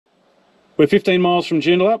We're 15 miles from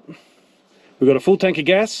Joondalup. We've got a full tank of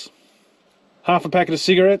gas, half a packet of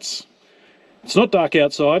cigarettes. It's not dark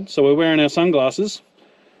outside, so we're wearing our sunglasses.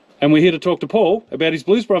 And we're here to talk to Paul about his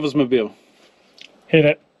Blues Brothers mobile. Hit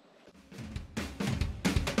it.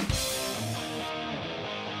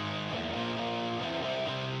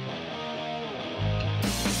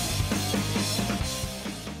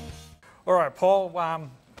 All right, Paul,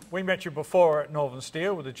 we met you before at Northern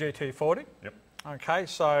Steel with the GT40. Yep. Okay,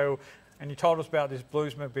 so, and you told us about this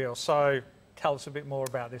Bluesmobile, so tell us a bit more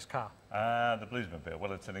about this car. The Bluesmobile,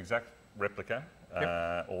 well, it's an exact replica,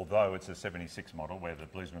 although it's a 76 model where the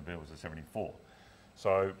Bluesmobile was a 74.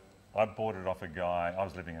 So I bought it off a guy, I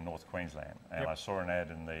was living in North Queensland, and I saw an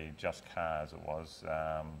ad in the Just Cars, it was,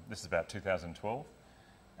 this is about 2012,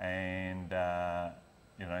 and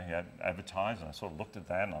you know, he had advertised, and I sort of looked at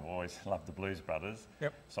that, and I've always loved the Blues Brothers.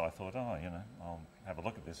 Yep. So I thought, oh, you know, I'll have a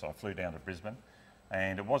look at this. So I flew down to Brisbane,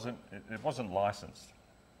 and it wasn't licensed.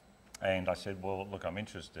 And I said, well, look, I'm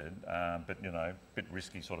interested, but you know, a bit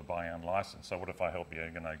risky, sort of buying unlicensed. So what if I help you,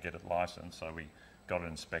 get it licensed? So we got it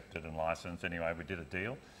inspected and licensed. Anyway, we did a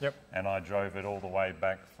deal. Yep. And I drove it all the way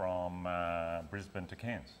back from Brisbane to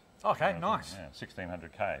Cairns. Okay, nice. Yeah,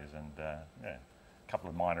 1,600 Ks, and yeah, a couple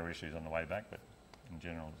of minor issues on the way back, but in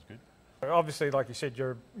general, it's good. Obviously, like you said,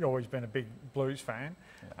 you've always been a big blues fan,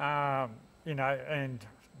 you know, and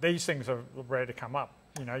these things are rare to come up.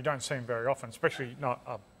 You know, you don't see them very often, especially not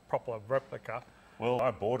a proper replica. Well, I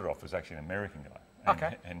bought it off was actually an American guy. And,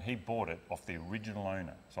 okay. And he bought it off the original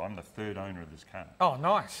owner. So I'm the third owner of this car. Oh,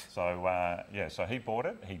 nice. So, yeah, so he bought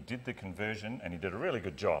it, he did the conversion, and he did a really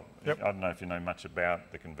good job. Yep. I don't know if you know much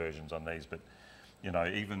about the conversions on these, but, you know,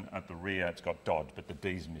 even at the rear, it's got Dodge, but the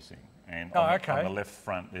D's missing. And on the left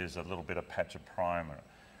front, there's a little bit of patch of primer.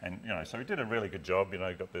 And, you know, so he did a really good job, you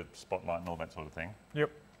know, got the spotlight and all that sort of thing. Yep.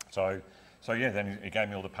 So yeah, then he gave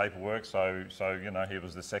me all the paperwork. So you know, he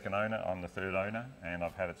was the second owner, I'm the third owner, and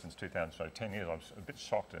I've had it since 2000, so 10 years. I was a bit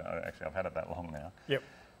shocked, actually, I've had it that long now. Yep.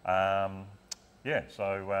 Yeah,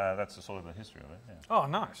 so that's the sort of the history of it. Yeah. Oh,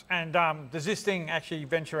 nice. And does this thing actually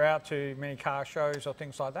venture out to many car shows or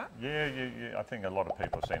things like that? Yeah, I think a lot of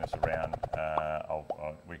people have seen us around.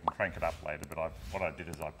 We can crank it up later, but what I did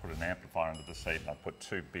is I put an amplifier under the seat and I put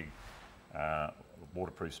two big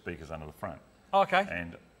waterproof speakers under the front. Okay.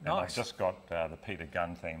 And nice. I've just got the Peter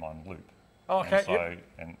Gunn theme on loop. Okay. And so,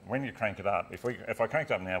 and when you crank it up, if I cranked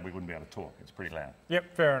it up now, we wouldn't be able to talk. It's pretty loud.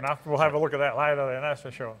 Yep, fair enough. We'll have a look at that later then, that's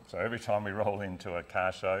for sure. So every time we roll into a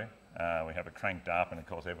car show, we have it cranked up, and of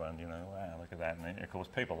course everyone, you know, wow, look at that. And then, of course,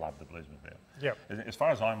 people love the Bluesmobile. Yep. As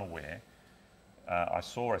far as I'm aware, I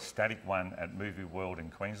saw a static one at Movie World in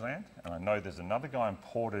Queensland, and I know there's another guy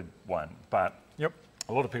imported one, but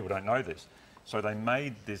a lot of people don't know this. So they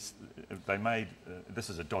made this.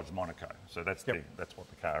 This is a Dodge Monaco. So that's that's what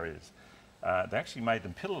the car is. They actually made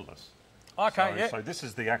them pillarless. Okay. So this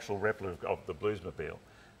is the actual replica of the Bluesmobile,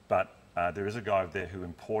 but there is a guy there who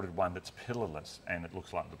imported one that's pillarless, and it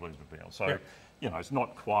looks like the Bluesmobile. So you know, it's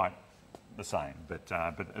not quite the same, but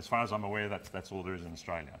as far as I'm aware, that's all there is in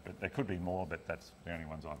Australia. But there could be more, but that's the only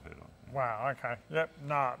ones I've heard of. Wow. Okay. Yep.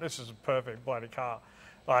 No, this is a perfect bloody car,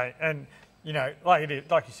 and. You know, like you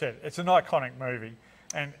said, it's an iconic movie,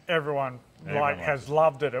 and everyone has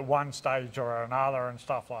loved it at one stage or another and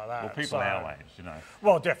stuff like that. Well, people our age, you know.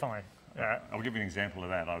 Well, definitely. Yeah. I'll give you an example of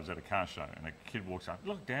that. I was at a car show, and a kid walks up,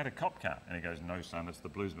 "Look, Dad, a cop car," and he goes, "No, son, it's the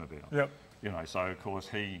Bluesmobile." Yep. You know, so of course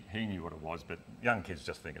he knew what it was, but young kids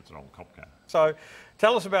just think it's an old cop car. So,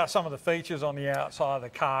 tell us about some of the features on the outside of the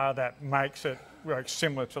car that makes it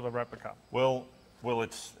similar to the replica. Well,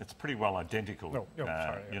 it's pretty well identical,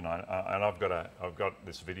 you know. And I've got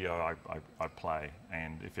this video I play,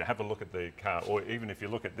 and if you have a look at the car, or even if you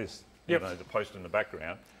look at this, you know, the poster in the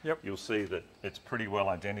background, you'll see that it's pretty well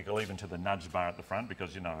identical, even to the nudge bar at the front,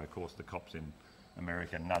 because you know, of course, the cops in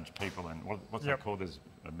America nudge people, and what's that called? There's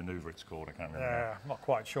a manoeuvre it's called. I can't remember. Yeah, I'm not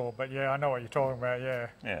quite sure, but yeah, I know what you're talking about. Yeah.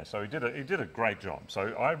 Yeah. So he did a great job.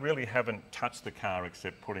 So I really haven't touched the car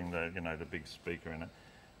except putting the the big speaker in it,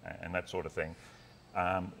 and that sort of thing.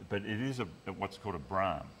 But it is what's called a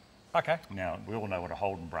Bram. Okay. Now, we all know what a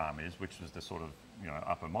Holden Bram is, which is the sort of,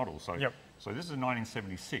 upper model. So, so this is a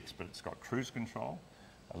 1976, but it's got cruise control,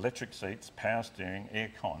 electric seats, power steering, air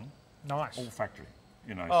con. Nice. All factory.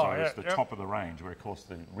 So it's the top of the range, where, of course,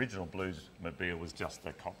 the original Bluesmobile was just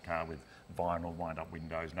a cop car with vinyl, wind-up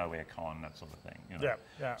windows, no air con, that sort of thing.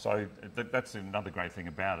 So that's another great thing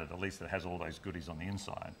about it. At least it has all those goodies on the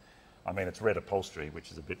inside. I mean, it's red upholstery, which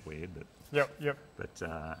is a bit weird, but But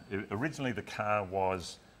originally the car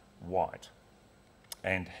was white,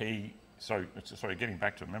 and he sorry, getting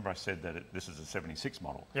back to it, remember I said that this is a 76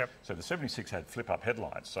 model. Yep. So the 76 had flip-up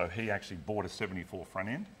headlights, so he actually bought a 74 front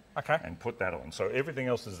end Okay. and put that on. So everything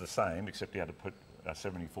else is the same, except he had to put a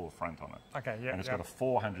 74 front on it. Okay, yeah. And it's got a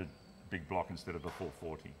 400 big block instead of a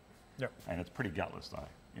 440. Yep. And it's pretty gutless though,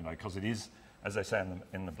 you know, because it is, as they say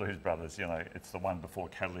in the Blues Brothers, you know, it's the one before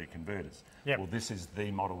catalytic converters. Yep. Well, this is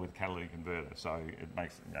the model with catalytic converter, so it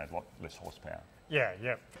makes, you know, a lot less horsepower. Yeah,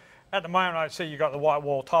 yeah. At the moment, I see you got the white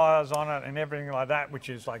wall tyres on it and everything like that, which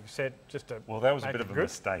is, like you said, just a. Well, that was a bit of a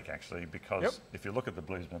mistake actually, because Yep. if you look at the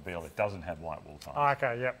Bluesmobile, it doesn't have white wall tyres. Oh,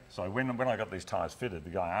 okay, yep. So when I got these tyres fitted, the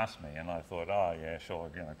guy asked me, and I thought, oh yeah, sure,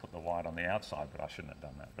 you know, put the white on the outside, but I shouldn't have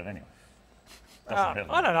done that. But anyway,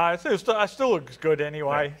 I don't know. It still looks good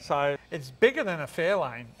anyway. Yeah. So it's bigger than a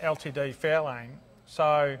Fairlane, LTD Fairlane. So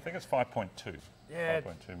I think it's 5.2. Yeah,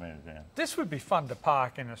 5.2 metres down. This would be fun to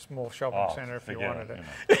park in a small shopping centre if you wanted it.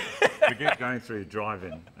 You know. Forget going through a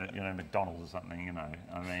drive-in at, you know, McDonald's or something, you know.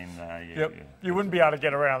 I mean, yep. You wouldn't be able to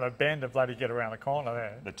get around the bend to bloody get around the corner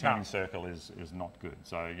there. The turning circle is not good.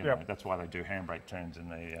 So, you know, that's why they do handbrake turns in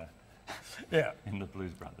the in the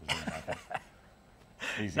Blues Brothers.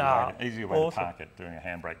 You know, easier way to park it, doing a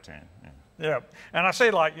handbrake turn. Yeah. And I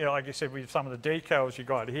see, like, you know, like you said, with some of the decals you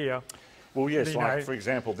got here. Well, yes, like for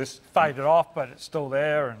example, this faded off, but it's still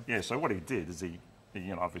there. And yeah, so what he did is he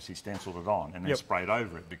you know, obviously stenciled it on and then sprayed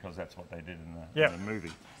over it, because that's what they did in the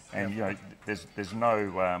movie. And you know, there's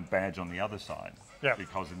no badge on the other side,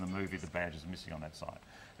 because in the movie the badge is missing on that side.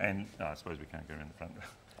 And I suppose we can't go around the front,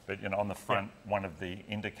 but you know, on the front, one of the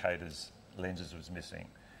indicators lenses was missing.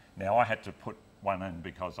 Now I had to put one in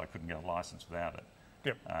because I couldn't get a license without it.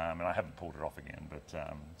 Yep. And I haven't pulled it off again,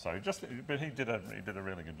 but he did a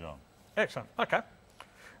really good job. Excellent. Okay.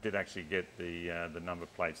 Did actually get the number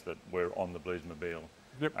plates that were on the Bluesmobile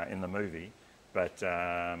in the movie, but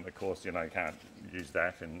of course, you know, you can't use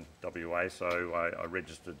that in WA, so I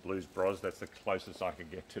registered Blues Bros. That's the closest I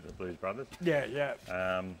could get to the Blues Brothers. Yeah,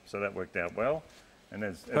 yeah. So that worked out well. And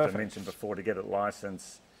as I mentioned before, to get it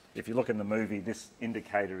licensed, if you look in the movie, this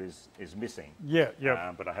indicator is missing. Yeah,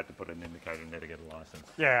 yeah. But I had to put an indicator in there to get a license.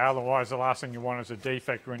 Yeah, otherwise the last thing you want is a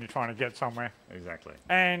defect when you're trying to get somewhere. Exactly.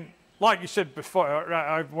 And like you said before,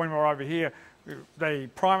 when we were over here, the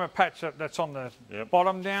primer patch that's on the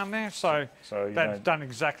bottom down there, so that's done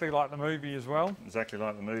exactly like the movie as well. Exactly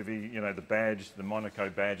like the movie. You know, the badge, the Monaco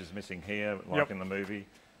badge is missing here, like in the movie.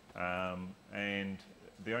 And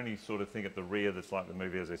the only sort of thing at the rear that's like the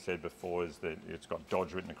movie, as I said before, is that it's got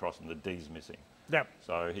Dodge written across and the D's missing. Yep.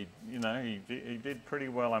 So he did pretty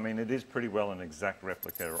well. I mean, it is pretty well an exact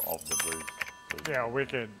replica of the Blues. Yeah,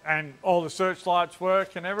 wicked. And all the searchlights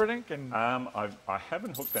work and everything? And I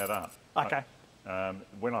haven't hooked that up. Okay.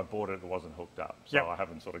 When I bought it, it wasn't hooked up, so I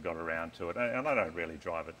haven't sort of got around to it. And I don't really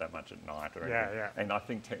drive it that much at night or anything. Yeah. And I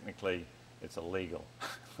think technically it's illegal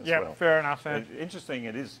as well. Yeah, fair enough. Interesting,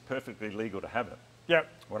 it is perfectly legal to have it. Yep.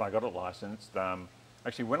 When I got it licensed,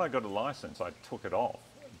 actually when I got a license, I took it off.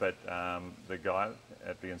 But the guy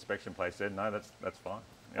at the inspection place said, no, that's fine.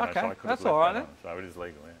 You know, okay, so that's all right then. So it is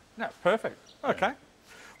legal, No, perfect. Okay.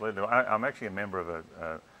 Yeah. I'm actually a member of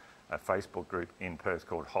a Facebook group in Perth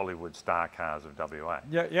called Hollywood Star Cars of WA.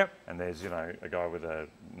 Yeah, yep. And there's, you know, a guy with a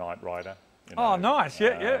Knight Rider. You know, oh, nice,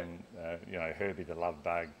 yeah. You know, Herbie the Love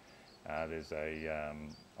Bug. There's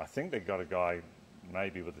I think they've got a guy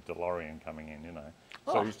maybe with a DeLorean coming in, you know.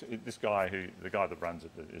 So this guy the guy that runs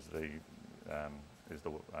it is the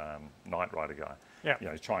Knight Rider guy. Yeah. You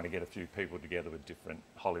know, he's trying to get a few people together with different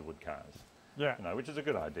Hollywood cars. Yeah. You know, which is a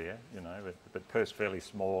good idea, you know, but Perth's fairly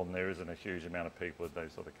small and there isn't a huge amount of people with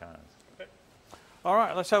those sort of cars. Okay. All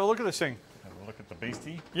right, let's have a look at this thing. Have a look at the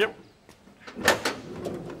beastie. Yep.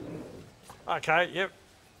 Okay, yep.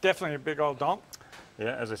 Definitely a big old donk.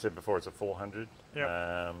 Yeah, as I said before, it's a 400.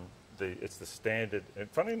 Yep. It's the standard. And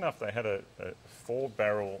funny enough, they had a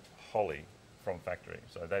 4-barrel Holley from factory.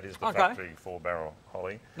 So that is the factory 4-barrel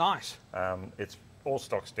Holley. Nice. It's all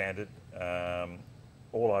stock standard.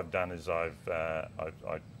 All I've done is I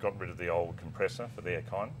got rid of the old compressor for the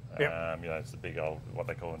aircon. Yep. You know, it's the big old, what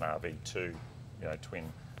they call an RV2, you know,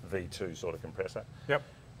 twin V2 sort of compressor. Yep.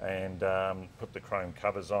 And put the chrome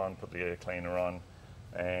covers on, put the air cleaner on,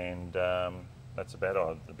 and that's about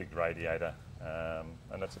it. The big radiator,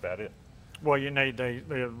 and that's about it. Well, you need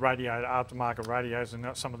the radiator, aftermarket radios, and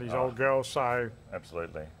not some of these old girls. So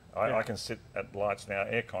absolutely, I can sit at lights now,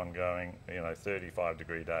 aircon going, you know,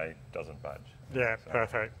 35-degree day, doesn't budge. Yeah, so.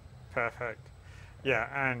 Perfect. Yeah,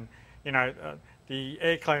 and you know, the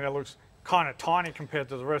air cleaner looks kind of tiny compared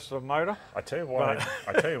to the rest of the motor. I tell you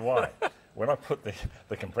why. when I put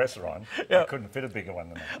the compressor on, I Yep. couldn't fit a bigger one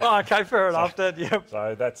than that. Oh, okay, fair enough then, yep.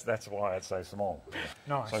 So that's why it's so small.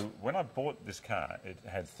 Nice. So when I bought this car, it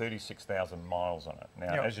had 36,000 miles on it.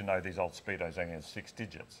 Now, Yep. as you know, these old Speedos only have 6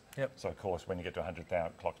 digits. Yep. So of course, when you get to 100,000,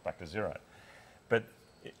 it clocks back to 0. But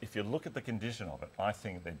if you look at the condition of it, I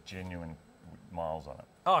think they're genuine miles on it.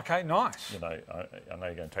 Oh, okay, nice. You know, I know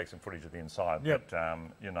you're going to take some footage of the inside, Yep. but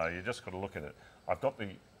you know, you just got to look at it. I've got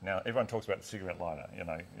now everyone talks about the cigarette lighter. You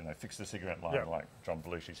know, fix the cigarette lighter, Yep. like John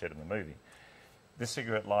Belushi said in the movie. This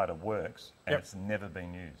cigarette lighter works, and Yep. it's never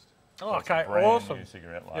been used. Oh, So it's a okay, brand awesome. new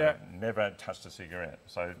cigarette lighter. Yeah. Never touched a cigarette.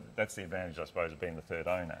 So that's the advantage, I suppose, of being the third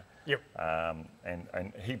owner. Yep.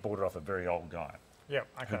 And he bought it off a very old guy Yep,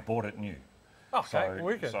 who okay. bought it new. Okay,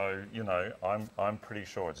 wicked. So, you know, I'm pretty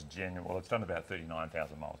sure it's genuine. Well, it's done about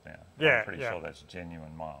 39,000 miles now. Yeah, I'm pretty yeah. sure that's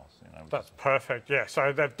genuine miles. You know, which That's perfect, yeah.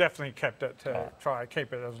 So they've definitely kept it to try to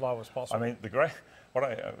keep it as low as I possible. mean, this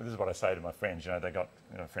is what I say to my friends. You know,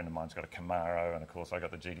 a friend of mine's got a Camaro, and of course I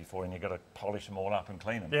got the GT4, and you've got to polish them all up and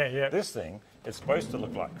clean them. Yeah, yeah. This thing, it's supposed to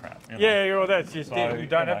look like crap. You know? Yeah, well, that's just So, it. You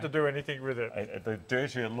don't you have know, to do anything with it. The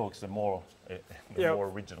dirtier it looks, the more Yep. more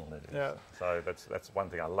original it is. Yeah. So that's one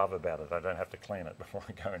thing I love about it. I don't have to clean it before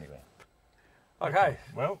I go anywhere. Okay.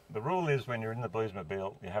 Well, the rule is when you're in the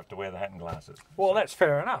Bluesmobile, you have to wear the hat and glasses. Well, that's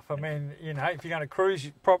fair enough. I mean, if you're going to cruise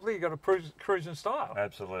properly, you've got to cruise in style.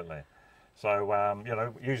 Absolutely. So,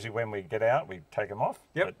 usually when we get out, we take them off.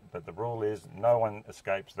 Yep. But the rule is no one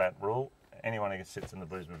escapes that rule. Anyone who sits in the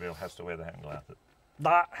Bluesmobile has to wear the hat and glasses.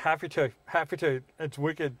 Nah, happy to. It's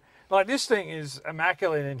wicked. Like, this thing is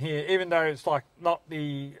immaculate in here, even though it's not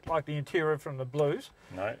the interior from the Blues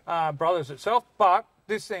No. Brothers itself, but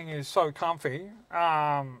this thing is so comfy,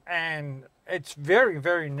 and it's very,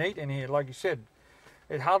 very neat in here. Like you said,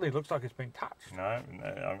 it hardly looks like it's been touched. No,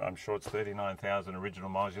 I'm sure it's 39,000 original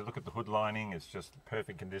miles. You look at the hood lining; it's just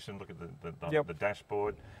perfect condition. Look at Yep. the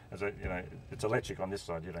dashboard. It's electric on this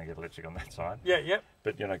side. You don't get electric on that side. Yeah, yep.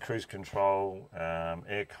 But cruise control,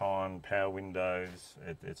 aircon, power windows.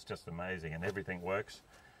 It's just amazing, and everything works.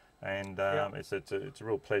 And it's a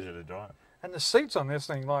real pleasure to drive. And the seats on this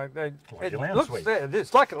thing, Like it your lounge looks suite. there.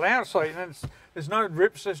 It's like a lounge suite, and there's no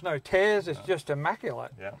rips, there's no tears. It's just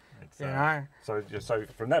immaculate. Yeah. It's, You know. So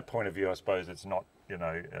from that point of view, I suppose it's not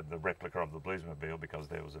the replica of the Bluesmobile, because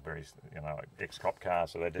there was a very ex-cop car,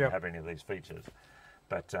 so they didn't Yep. have any of these features.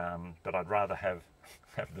 But I'd rather have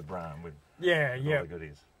the Bram with all Yeah. the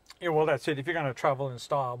goodies. Yeah, well, that's it. If you're going to travel in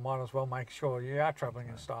style, might as well make sure you are travelling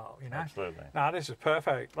in style. Absolutely. No, this is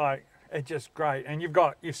perfect. Like, it's just great. And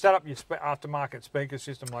you've set up your aftermarket speaker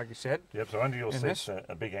system, like you said. Yep, so under your In seat's this?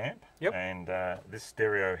 a big amp, Yep. and this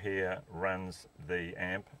stereo here runs the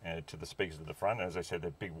amp to the speakers at the front. As I said,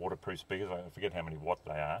 they're big waterproof speakers. I forget how many watt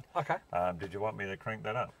they are. Okay. Did you want me to crank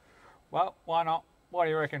that up? Well, why not? What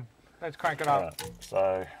do you reckon? Let's crank it All up. right,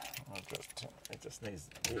 so it just needs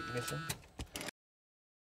the ignition.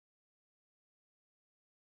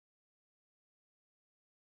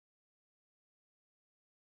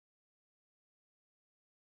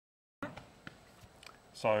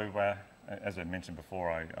 So, as I mentioned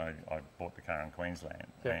before, I bought the car in Queensland,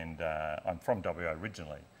 Yep. and I'm from WA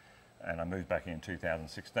originally, and I moved back in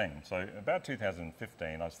 2016. So about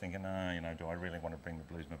 2015, I was thinking, do I really want to bring the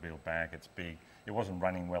Bluesmobile back? It's big. It wasn't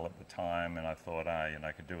running well at the time, and I thought,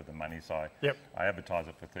 I could do with the money, so Yep. I advertised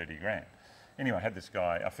it for 30 grand. Anyway, I had this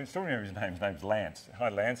guy, I still remember his name. His name's Lance. Hi,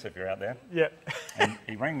 Lance, if you're out there. Yeah. And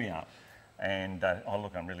he rang me up. And,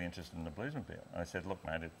 look, I'm really interested in the Bluesmobile. And I said, look,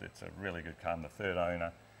 mate, it's a really good car. I'm the third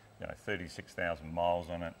owner, 36,000 miles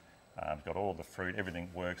on it. It's got all the fruit, everything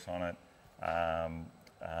works on it.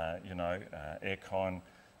 Aircon,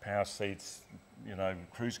 power seats,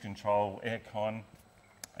 cruise control, aircon,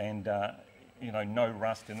 and, no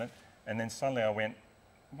rust in it. And then suddenly I went,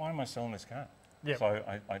 why am I selling this car? Yep. So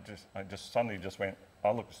I just suddenly went,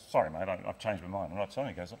 oh, look, sorry, mate, I've changed my mind. I'm not selling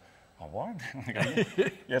it. He goes, oh, why? I go,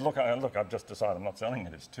 yeah, look, I've just decided I'm not selling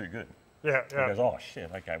it. It's too good. Yeah, He goes, oh, shit,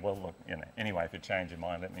 okay, well, look, anyway, if you change your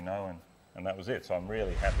mind, let me know. And that was it. So I'm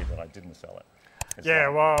really happy that I didn't sell it. It's Yeah,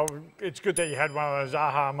 like- well, it's good that you had one of those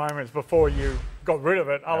aha moments before you got rid of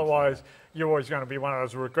it. Otherwise, you're always going to be one of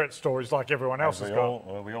those regret stories like everyone else has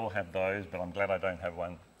got. we all have those, but I'm glad I don't have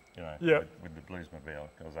one, Yeah. with the Bluesmobile,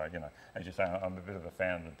 because as you say, I'm a bit of a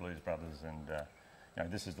fan of the Blues Brothers,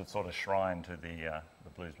 and this is the sort of shrine to the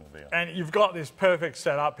Bluesmobile. And you've got this perfect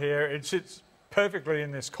setup here. It sits perfectly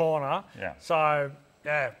in this corner. Yeah. So,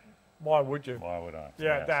 yeah, why would you? Why would I?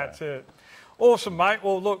 Yeah, that's it. Awesome, mate.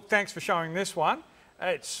 Well, look, thanks for showing this one.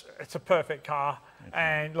 It's a perfect car.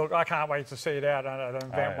 And look, I can't wait to see it out at an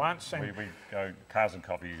event once. And we go cars and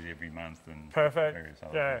coffee every month and perfect. various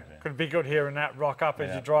other Yeah, things, could be good hearing that rock up as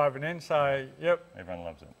Yeah. you're driving in. So, yep, Everyone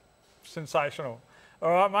loves it. sensational. All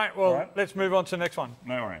right, mate. Well, right. let's move on to the next one.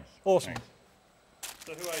 No worries. Awesome. Thanks.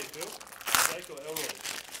 So who are you, Phil? Jake or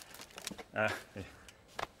Elroy?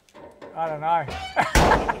 I don't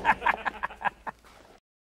know.